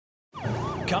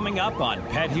Coming up on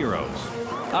Pet Heroes.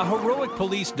 A heroic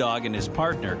police dog and his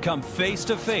partner come face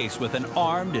to face with an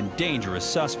armed and dangerous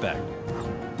suspect.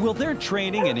 Will their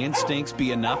training and instincts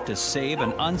be enough to save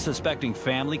an unsuspecting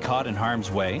family caught in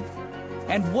harm's way?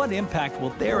 And what impact will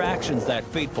their actions that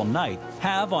fateful night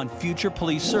have on future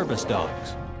police service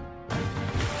dogs?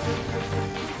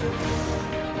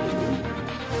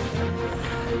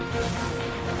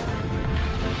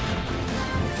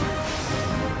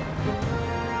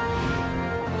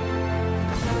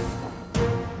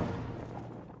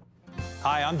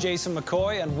 Hi, I'm Jason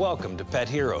McCoy, and welcome to Pet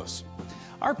Heroes.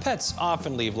 Our pets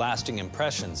often leave lasting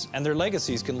impressions, and their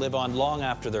legacies can live on long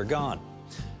after they're gone.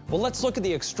 Well, let's look at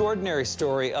the extraordinary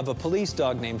story of a police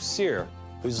dog named Sear,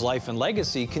 whose life and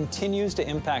legacy continues to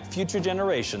impact future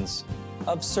generations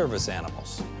of service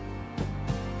animals.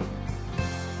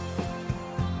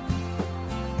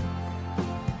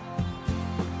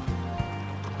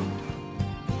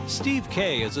 Steve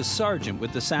Kay is a sergeant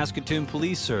with the Saskatoon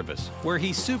Police Service, where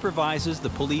he supervises the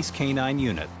police canine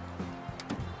unit.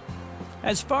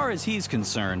 As far as he's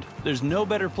concerned, there's no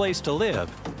better place to live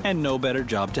and no better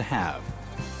job to have.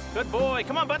 Good boy,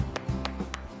 come on, bud.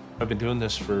 I've been doing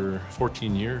this for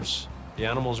 14 years. The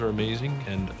animals are amazing,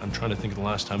 and I'm trying to think of the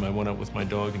last time I went out with my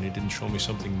dog and he didn't show me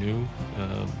something new.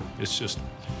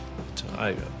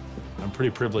 I'm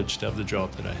pretty privileged to have the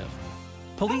job that I have.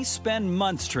 Police spend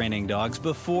months training dogs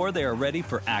before they are ready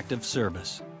for active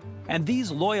service. And these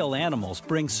loyal animals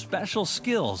bring special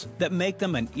skills that make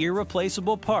them an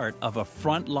irreplaceable part of a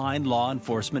frontline law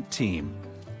enforcement team.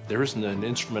 There isn't an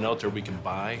instrument out there we can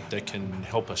buy that can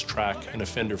help us track an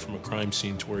offender from a crime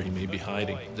scene to where he may be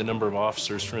hiding. The number of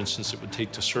officers, for instance, it would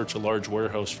take to search a large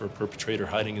warehouse for a perpetrator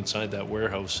hiding inside that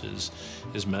warehouse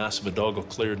is massive. A dog will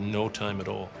clear in no time at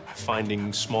all.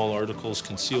 Finding small articles,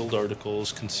 concealed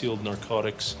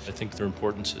narcotics, I think their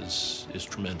importance is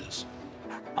tremendous.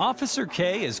 Officer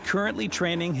Kay is currently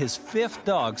training his 5th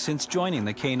dog since joining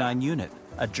the canine unit,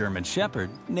 a German Shepherd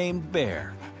named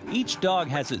Bear. Each dog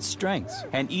has its strengths,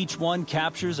 and each one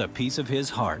captures a piece of his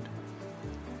heart.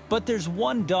 But there's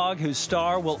one dog whose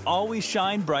star will always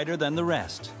shine brighter than the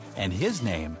rest, and his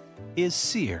name is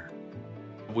Sear.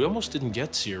 We almost didn't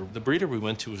get Sear. The breeder we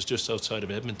went to was just outside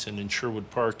of Edmonton in Sherwood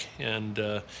Park, and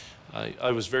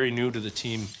I was very new to the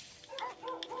team.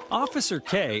 Officer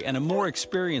Kay and a more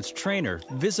experienced trainer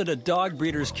visit a dog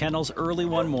breeder's kennels early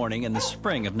one morning in the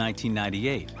spring of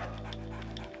 1998.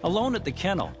 Alone at the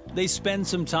kennel, they spend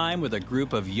some time with a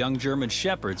group of young German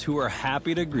Shepherds who are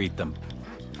happy to greet them.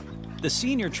 The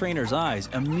senior trainer's eyes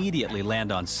immediately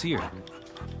land on Sear.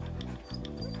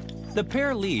 The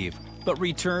pair leave, but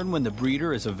return when the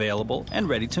breeder is available and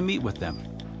ready to meet with them.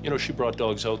 You know, she brought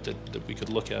dogs out that we could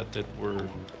look at that were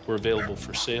available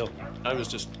for sale. I was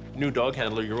just new dog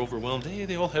handler, you're overwhelmed. Hey,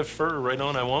 they all have fur, right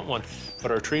on, I want one.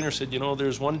 But our trainer said, you know,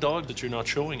 there's one dog that you're not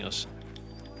showing us.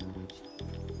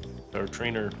 Our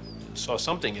trainer saw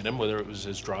something in him, whether it was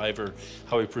his drive or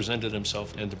how he presented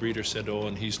himself, and the breeder said, oh,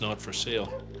 and he's not for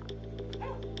sale.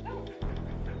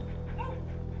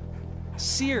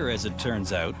 Sear, as it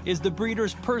turns out, is the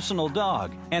breeder's personal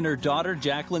dog and her daughter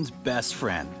Jacqueline's best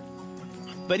friend.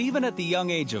 But even at the young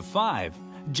age of 5,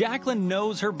 Jacqueline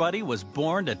knows her buddy was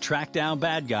born to track down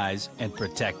bad guys and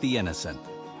protect the innocent.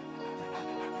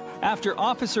 After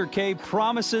Officer Kay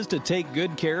promises to take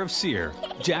good care of Sear,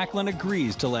 Jacqueline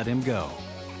agrees to let him go.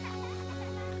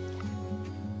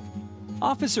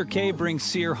 Officer Kay brings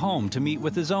Sear home to meet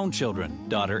with his own children,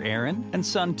 daughter Erin and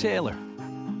son Taylor.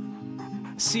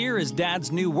 Sear is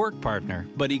Dad's new work partner,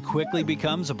 but he quickly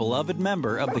becomes a beloved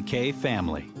member of the Kay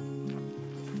family.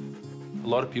 A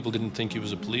lot of people didn't think he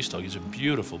was a police dog. He's a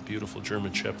beautiful, beautiful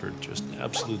German Shepherd, just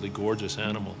absolutely gorgeous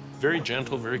animal. Very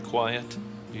gentle, very quiet.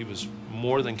 He was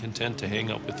more than content to hang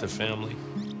out with the family.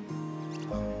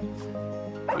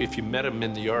 If you met him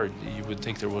in the yard, you would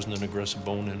think there wasn't an aggressive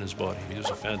bone in his body. He was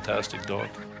a fantastic dog.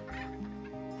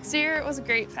 Sear was a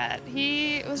great pet.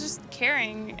 He was just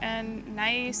caring and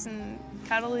nice and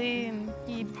cuddly, and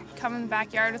he'd come in the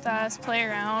backyard with us, play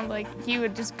around. Like, he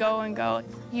would just go and go.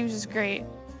 He was just great.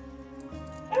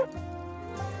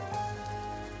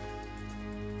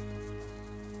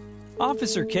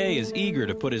 Officer Kay is eager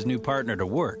to put his new partner to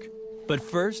work, but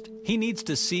first, he needs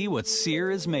to see what Sear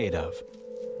is made of.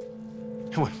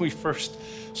 When we first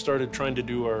started trying to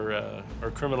do our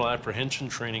criminal apprehension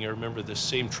training, I remember this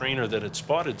same trainer that had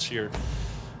spotted Sear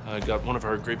got one of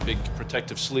our great big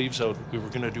protective sleeves out. We were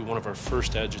going to do one of our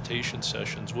first agitation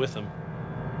sessions with him.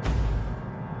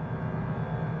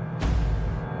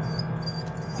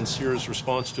 And Sear's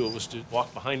response to it was to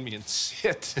walk behind me and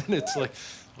sit. And it's like,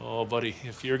 oh, buddy,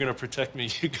 if you're going to protect me,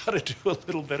 you got to do a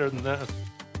little better than that.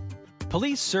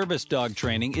 Police service dog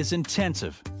training is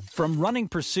intensive. From running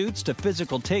pursuits to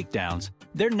physical takedowns,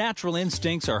 their natural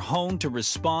instincts are honed to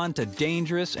respond to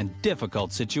dangerous and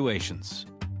difficult situations.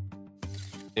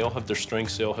 They all have their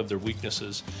strengths, they all have their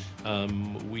weaknesses.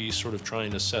 We sort of try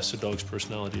and assess a dog's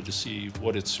personality to see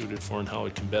what it's suited for and how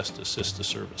it can best assist the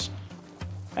service.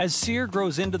 As Cyr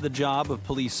grows into the job of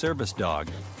police service dog,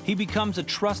 he becomes a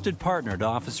trusted partner to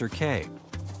Officer K.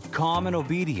 Calm and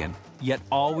obedient, yet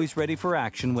always ready for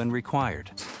action when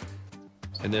required.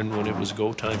 And then when it was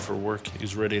go time for work, he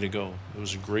was ready to go. It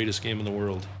was the greatest game in the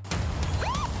world.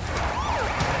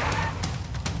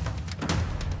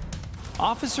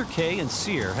 Officer K and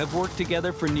Cyr have worked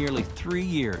together for nearly 3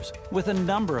 years, with a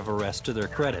number of arrests to their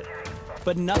credit.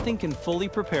 But nothing can fully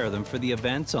prepare them for the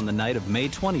events on the night of May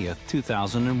 20th,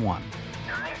 2001.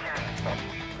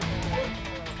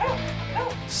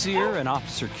 Cyr and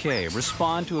Officer K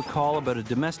respond to a call about a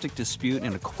domestic dispute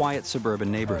in a quiet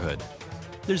suburban neighborhood.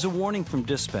 There's a warning from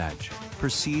dispatch.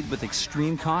 Proceed with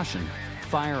extreme caution.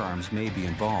 Firearms may be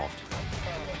involved.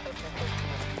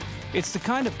 It's the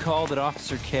kind of call that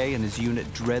Officer K and his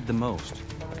unit dread the most,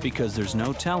 because there's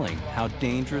no telling how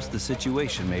dangerous the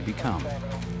situation may become.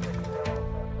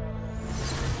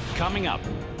 Coming up,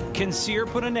 can Cyr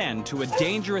put an end to a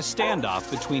dangerous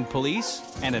standoff between police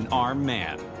and an armed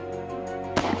man?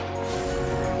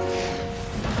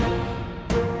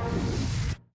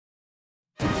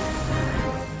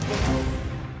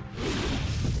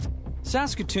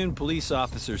 Saskatoon police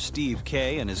officer Steve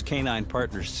Kay and his canine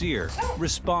partner Cyr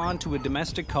respond to a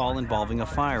domestic call involving a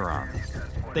firearm.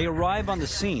 They arrive on the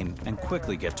scene and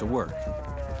quickly get to work.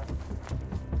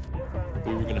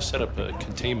 We were going to set up a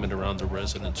containment around the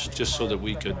residence just so that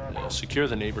we could secure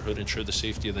the neighborhood, ensure the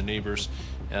safety of the neighbors,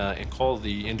 and call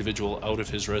the individual out of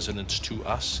his residence to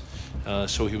us,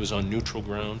 so he was on neutral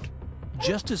ground.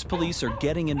 Just as police are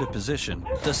getting into position,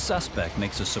 the suspect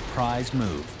makes a surprise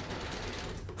move.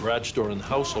 Garage door in the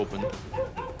house opened,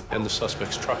 and the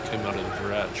suspect's truck came out of the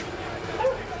garage.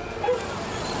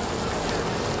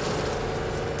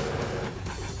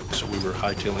 So we were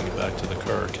hightailing it back to the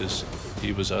car because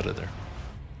he was out of there.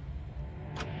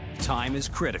 Time is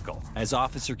critical as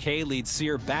Officer K leads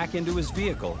Cyr back into his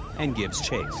vehicle and gives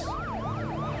chase.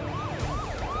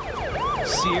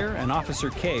 Cyr and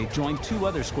Officer K join 2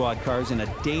 other squad cars in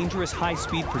a dangerous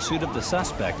high-speed pursuit of the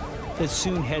suspect that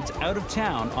soon heads out of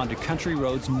town onto country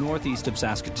roads northeast of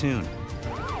Saskatoon.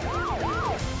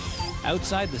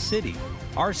 Outside the city,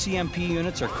 RCMP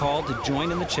units are called to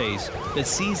join in the chase that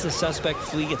sees the suspect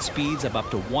flee at speeds of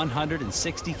up to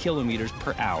 160 kilometers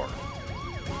per hour.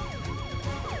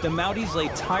 The Mounties lay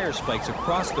tire spikes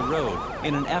across the road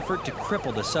in an effort to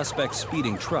cripple the suspect's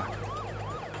speeding truck.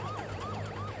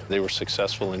 They were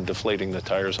successful in deflating the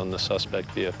tires on the suspect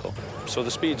vehicle. So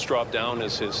the speeds dropped down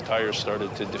as his tires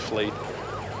started to deflate.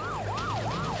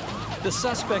 The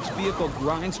suspect's vehicle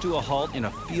grinds to a halt in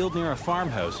a field near a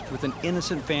farmhouse with an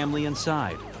innocent family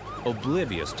inside,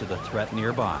 oblivious to the threat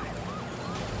nearby.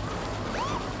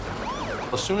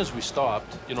 As soon as we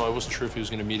stopped, I wasn't sure if he was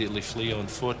going to immediately flee on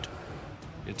foot.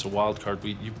 It's a wild card.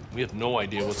 We have no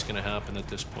idea what's going to happen at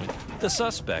this point. The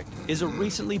suspect is a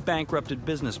recently bankrupted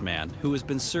businessman who has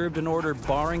been served an order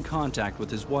barring contact with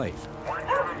his wife.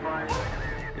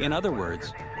 In other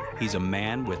words, he's a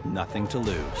man with nothing to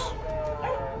lose.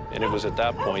 And it was at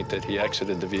that point that he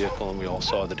exited the vehicle and we all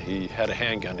saw that he had a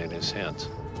handgun in his hands.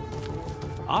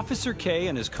 Officer K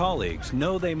and his colleagues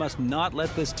know they must not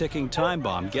let this ticking time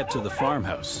bomb get to the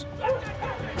farmhouse.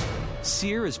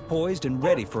 Cyr is poised and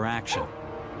ready for action.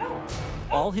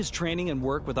 All his training and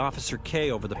work with Officer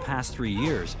K over the past 3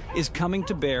 years is coming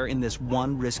to bear in this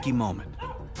one risky moment.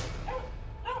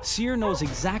 Cyr knows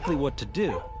exactly what to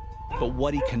do, but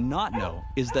what he cannot know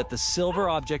is that the silver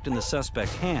object in the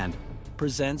suspect's hand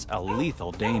presents a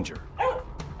lethal danger.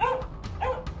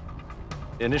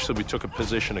 Initially, we took a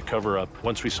position to cover up.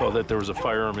 Once we saw that there was a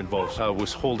firearm involved, I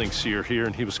was holding Cyr here,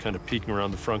 and he was kind of peeking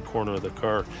around the front corner of the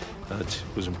car. It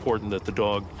was important that the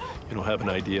dog, have an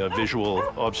idea, a visual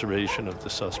observation of the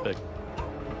suspect.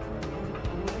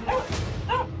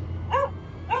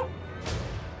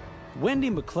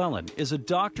 Wendy McClellan is a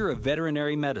doctor of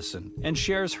veterinary medicine and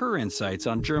shares her insights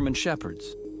on German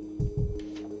Shepherds.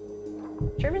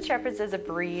 German Shepherds as a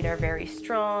breed are very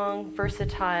strong,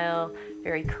 versatile,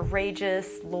 very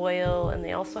courageous, loyal, and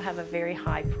they also have a very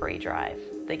high prey drive.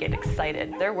 They get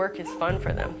excited. Their work is fun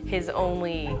for them. His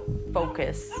only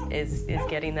focus is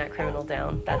getting that criminal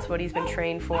down. That's what he's been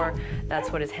trained for.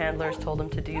 That's what his handlers told him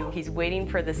to do. He's waiting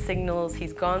for the signals.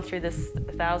 He's gone through this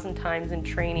 1,000 times in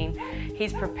training.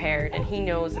 He's prepared, and he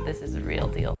knows that this is a real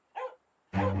deal.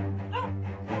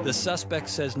 The suspect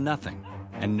says nothing,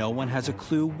 and no one has a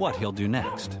clue what he'll do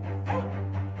next.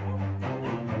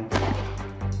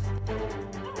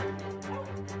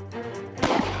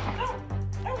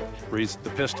 Raised the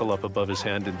pistol up above his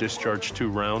hand and discharged 2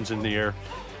 rounds in the air,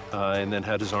 and then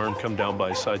had his arm come down by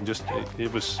his side. And just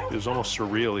it was almost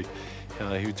surreal.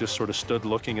 He just sort of stood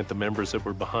looking at the members that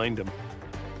were behind him.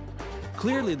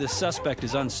 Clearly, the suspect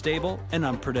is unstable and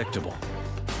unpredictable.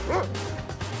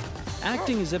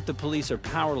 Acting as if the police are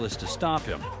powerless to stop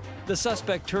him, the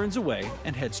suspect turns away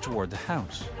and heads toward the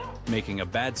house, making a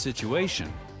bad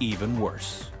situation even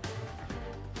worse.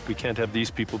 We can't have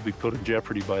these people be put in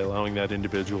jeopardy by allowing that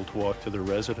individual to walk to their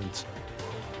residence.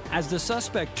 As the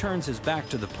suspect turns his back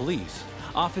to the police,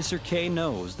 Officer K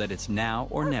knows that it's now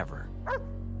or never.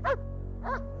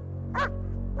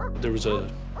 There was a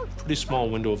pretty small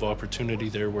window of opportunity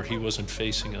there where he wasn't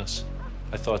facing us.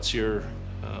 I thought Cyr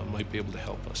might be able to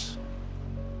help us.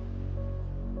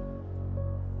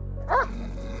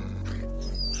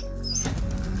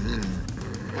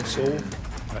 So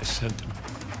I sent him.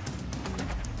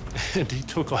 And he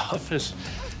took off as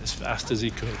fast as he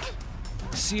could.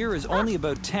 Cyr is only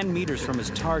about 10 meters from his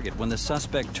target when the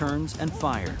suspect turns and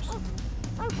fires.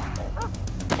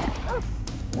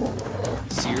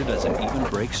 Cyr doesn't even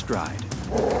break stride.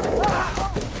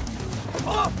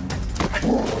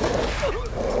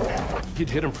 He'd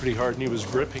hit him pretty hard and he was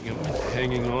gripping him and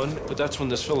hanging on. But that's when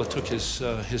this fella took his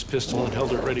pistol and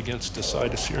held it right against the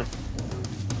side of Cyr.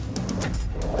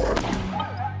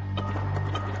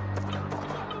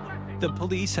 The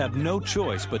police have no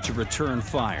choice but to return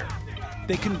fire.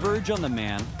 They converge on the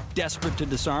man, desperate to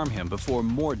disarm him before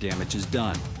more damage is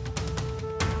done.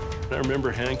 I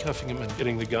remember handcuffing him and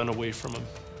getting the gun away from him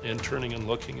and turning and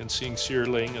looking and seeing Cyr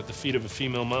laying at the feet of a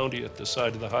female Mountie at the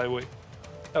side of the highway.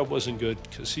 That wasn't good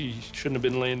because he shouldn't have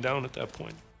been laying down at that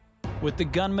point. With the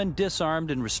gunman disarmed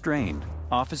and restrained,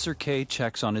 Officer K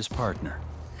checks on his partner.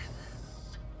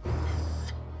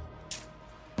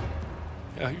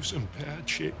 Yeah, he was in bad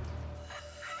shape.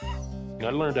 I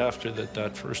learned after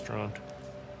that first round.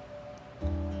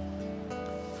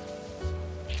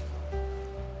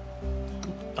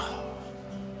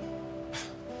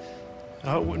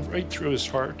 It went right through his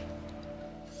heart.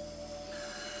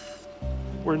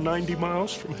 We're 90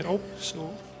 miles from help,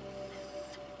 so...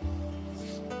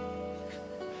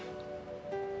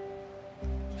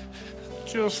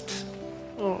 Just,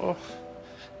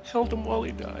 held him while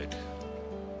he died.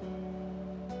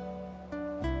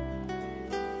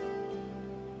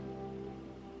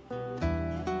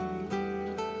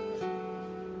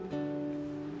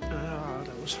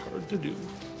 That was hard to do.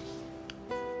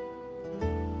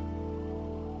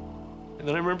 And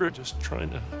then I remember just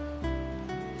trying to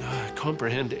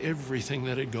comprehend everything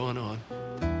that had gone on.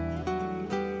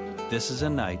 This is a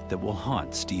night that will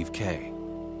haunt Steve K.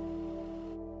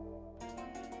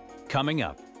 Coming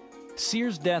up,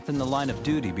 Cyr's death in the line of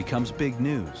duty becomes big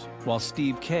news, while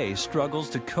Steve K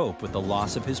struggles to cope with the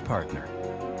loss of his partner.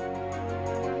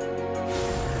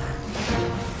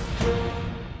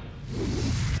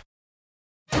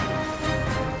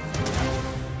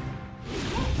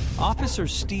 Officer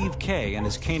Steve K and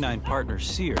his canine partner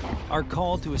Cyr are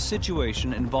called to a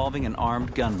situation involving an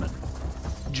armed gunman.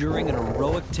 During an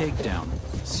heroic takedown,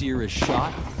 Cyr is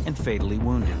shot and fatally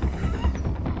wounded.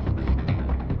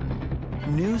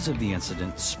 News of the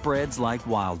incident spreads like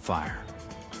wildfire.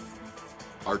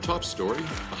 Our top story,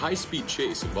 a high-speed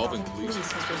chase involving police.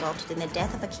 Police has resulted in the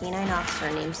death of a canine officer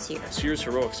named Cyr. Cyr's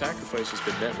heroic sacrifice has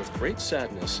been met with great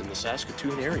sadness in the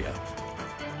Saskatoon area.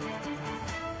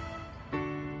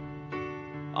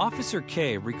 Officer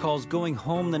K recalls going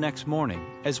home the next morning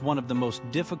as one of the most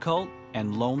difficult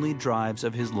and lonely drives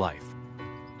of his life.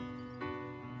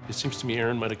 It seems to me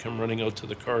Aaron might have come running out to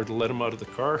the car to let him out of the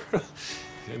car.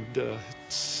 And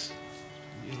it's,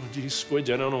 geez,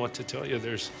 Squidge, I don't know what to tell you.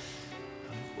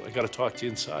 I got to talk to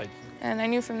you inside. And I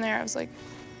knew from there, I was like,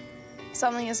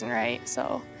 something isn't right.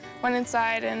 So went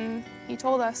inside and he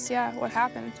told us, yeah, what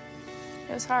happened.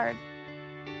 It was hard.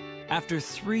 After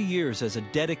 3 years as a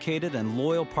dedicated and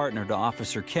loyal partner to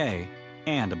Officer K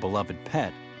and a beloved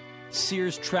pet,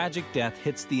 Cyr's tragic death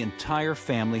hits the entire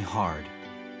family hard.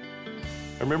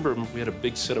 I remember we had a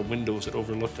big set of windows that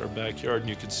overlooked our backyard, and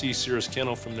you could see Cyr's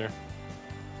kennel from there.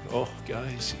 Oh,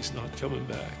 guys, he's not coming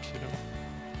back,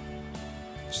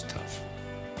 It's tough.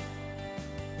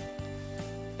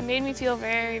 It made me feel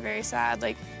very, very sad.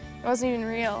 Like, it wasn't even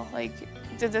real. Like,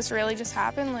 did this really just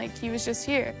happen? Like, he was just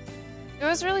here. It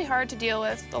was really hard to deal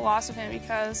with the loss of him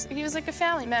because he was like a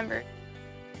family member.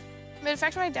 It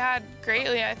affected my dad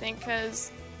greatly, I think,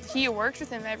 because he worked with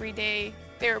him every day.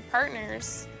 They were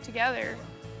partners together.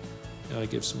 I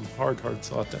gave some hard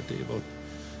thought that day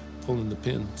pulling the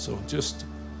pin. So just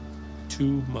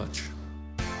too much.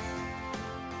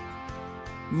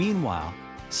 Meanwhile,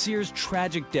 Sear's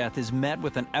tragic death is met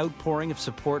with an outpouring of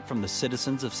support from the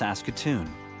citizens of Saskatoon.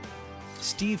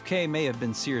 Steve Kay may have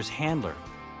been Sear's handler,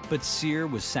 but Sear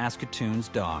was Saskatoon's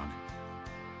dog.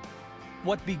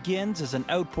 What begins as an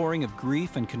outpouring of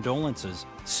grief and condolences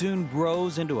soon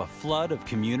grows into a flood of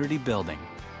community building.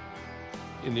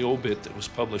 In the obit that was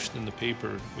published in the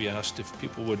paper, we asked if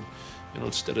people would,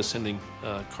 instead of sending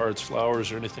cards,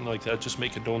 flowers, or anything like that, just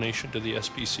make a donation to the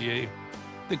SPCA.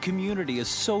 The community is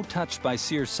so touched by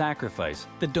Sear's sacrifice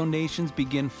that donations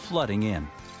begin flooding in.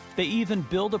 They even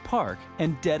build a park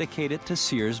and dedicate it to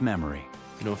Sear's memory.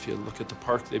 If you look at the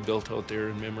park they built out there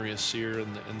in memory of Sear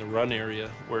and the run area,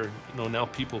 where now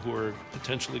people who are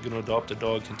potentially going to adopt a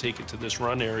dog can take it to this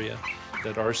run area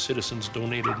that our citizens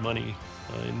donated money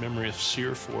in memory of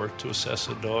Sear for to assess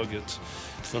a dog. It's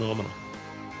phenomenal.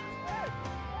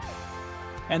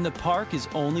 And the park is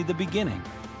only the beginning.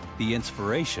 The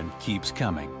inspiration keeps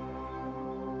coming.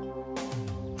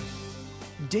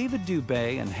 David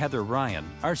Dubé and Heather Ryan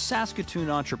are Saskatoon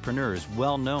entrepreneurs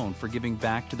well known for giving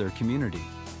back to their community.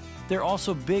 They're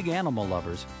also big animal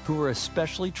lovers who are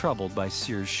especially troubled by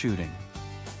Sear's shooting.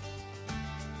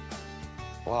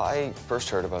 Well, I first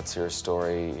heard about Sear's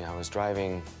story. I was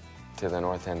driving to the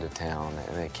north end of town,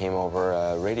 and it came over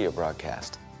a radio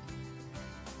broadcast.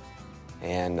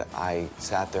 And I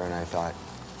sat there and I thought,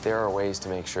 there are ways to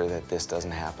make sure that this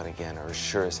doesn't happen again, or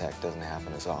sure as heck doesn't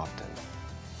happen as often.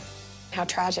 How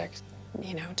tragic,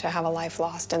 to have a life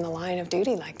lost in the line of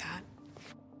duty like that.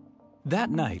 That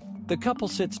night, the couple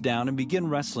sits down and begin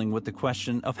wrestling with the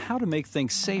question of how to make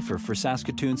things safer for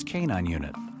Saskatoon's canine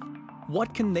unit.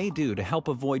 What can they do to help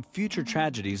avoid future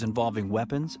tragedies involving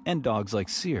weapons and dogs like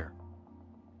Sear?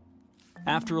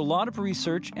 After a lot of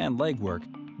research and legwork,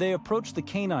 they approach the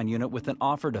canine unit with an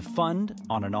offer to fund,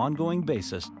 on an ongoing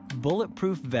basis,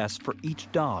 bulletproof vests for each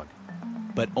dog,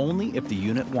 but only if the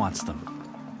unit wants them.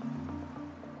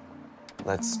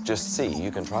 Let's just see.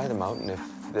 You can try them out, and if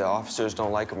the officers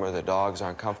don't like them or the dogs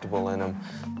aren't comfortable in them,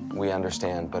 we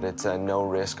understand, but it's a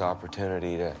no-risk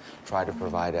opportunity to try to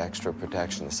provide extra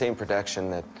protection. The same protection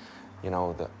that,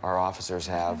 our officers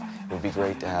have, it would be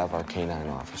great to have our canine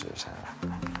officers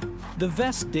have. The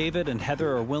vests David and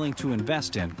Heather are willing to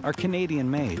invest in are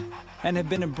Canadian-made and have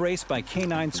been embraced by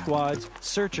canine squads,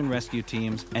 search and rescue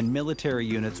teams, and military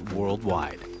units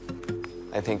worldwide.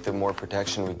 I think the more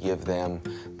protection we give them,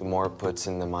 the more it puts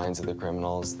in the minds of the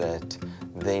criminals that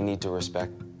they need to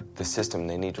respect the system.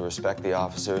 They need to respect the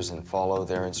officers and follow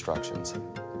their instructions.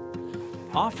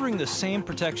 Offering the same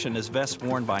protection as vests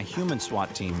worn by human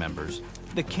SWAT team members,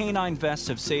 the canine vests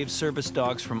have saved service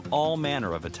dogs from all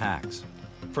manner of attacks,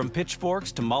 from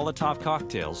pitchforks to Molotov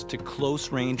cocktails to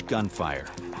close-range gunfire.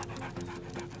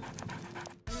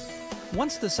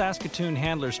 Once the Saskatoon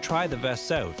handlers try the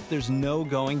vests out, there's no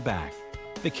going back.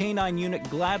 The canine unit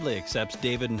gladly accepts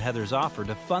David and Heather's offer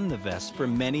to fund the vests for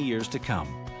many years to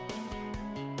come.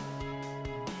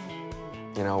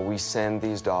 We send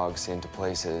these dogs into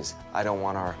places I don't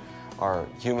want our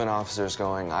human officers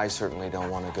going. I certainly don't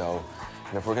want to go.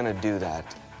 And if we're going to do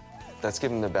that, let's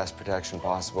give them the best protection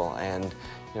possible. And,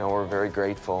 we're very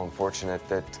grateful and fortunate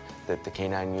that the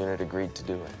canine unit agreed to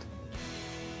do it.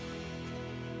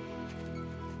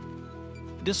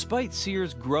 Despite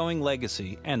Sear's growing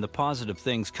legacy and the positive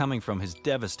things coming from his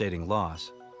devastating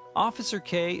loss, Officer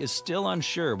Kay is still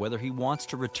unsure whether he wants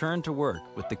to return to work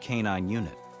with the canine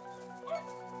unit.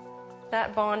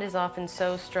 That bond is often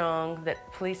so strong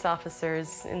that police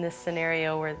officers in this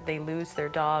scenario where they lose their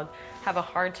dog have a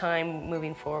hard time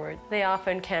moving forward. They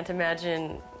often can't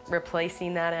imagine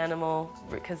replacing that animal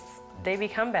because they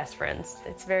become best friends.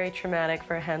 It's very traumatic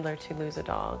for a handler to lose a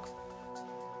dog.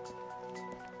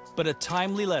 But a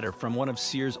timely letter from one of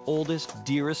Sear's oldest,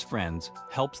 dearest friends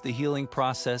helps the healing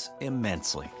process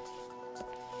immensely.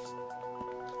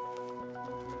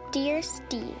 Dear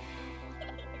Steve,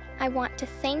 I want to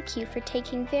thank you for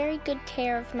taking very good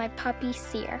care of my puppy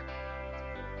Sear,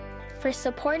 for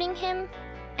supporting him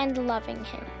and loving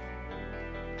him.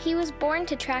 He was born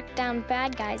to track down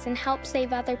bad guys and help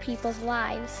save other people's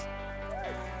lives.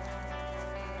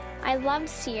 I loved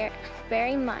Sear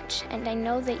very much, and I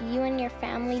know that you and your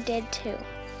family did too.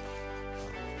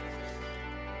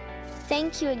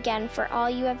 Thank you again for all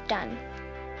you have done.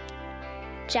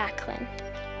 Jacqueline.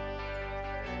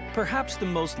 Perhaps the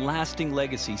most lasting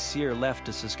legacy Sear left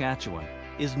to Saskatchewan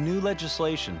is new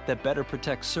legislation that better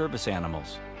protects service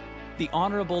animals. The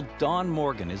Honorable Don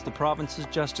Morgan is the province's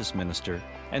Justice Minister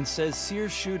and says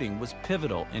Sear's shooting was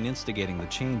pivotal in instigating the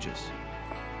changes.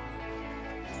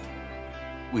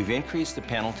 We've increased the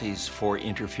penalties for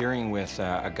interfering with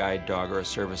a guide dog or a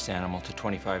service animal to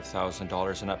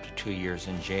 $25,000 and up to 2 years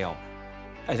in jail.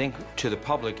 I think to the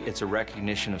public, it's a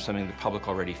recognition of something the public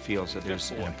already feels, that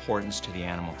there's an importance to the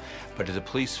animal. But to the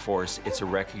police force, it's a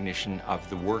recognition of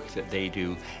the work that they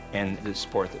do and the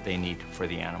support that they need for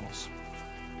the animals.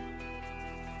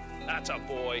 That's a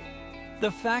boy.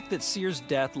 The fact that Sear's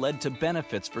death led to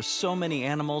benefits for so many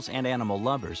animals and animal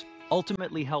lovers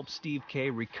ultimately helped Steve Kay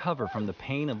recover from the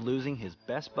pain of losing his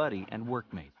best buddy and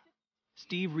workmate.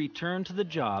 Steve returned to the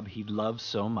job he loved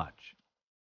so much.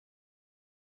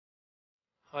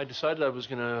 I decided I was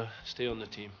going to stay on the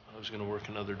team. I was going to work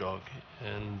another dog,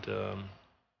 and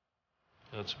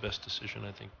that's the best decision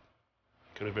I think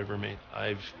I could have ever made.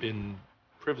 I've been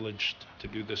privileged to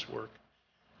do this work,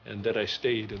 and that I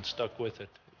stayed and stuck with it.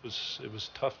 It was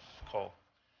a tough call,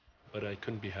 but I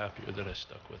couldn't be happier that I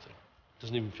stuck with it. It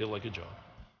doesn't even feel like a job.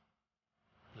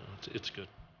 No, it's good.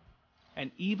 And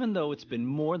even though it's been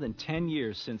more than 10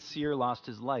 years since Sear lost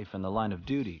his life in the line of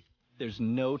duty, there's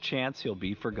no chance he'll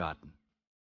be forgotten.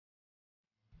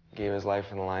 Gave his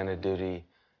life in the line of duty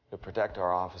to protect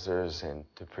our officers and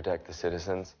to protect the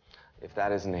citizens. If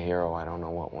that isn't a hero, I don't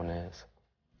know what one is.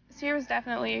 Sear was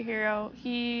definitely a hero.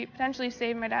 He potentially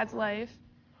saved my dad's life.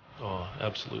 Oh,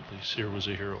 absolutely. Sear was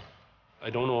a hero.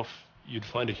 I don't know if you'd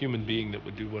find a human being that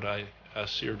would do what I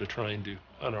asked Sear to try and do,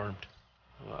 unarmed.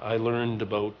 I learned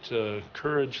about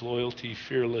courage, loyalty,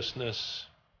 fearlessness.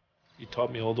 He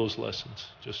taught me all those lessons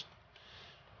just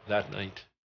that night.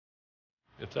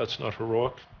 If that's not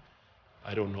heroic,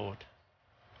 I don't know it.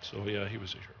 So yeah, he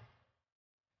was a hero.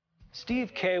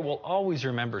 Steve Kay will always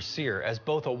remember Sear as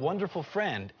both a wonderful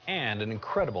friend and an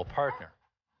incredible partner.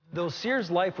 Though Sear's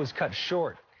life was cut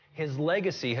short, his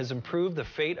legacy has improved the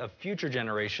fate of future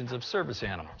generations of service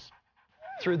animals.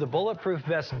 Through the bulletproof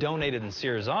vest donated in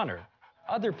Sear's honor,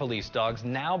 other police dogs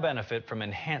now benefit from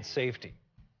enhanced safety.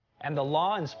 And the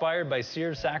law inspired by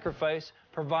Sear's sacrifice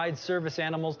provides service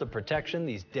animals the protection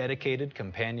these dedicated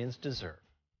companions deserve.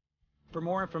 For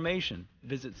more information,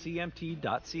 visit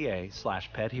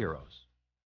cmt.ca/petheroes.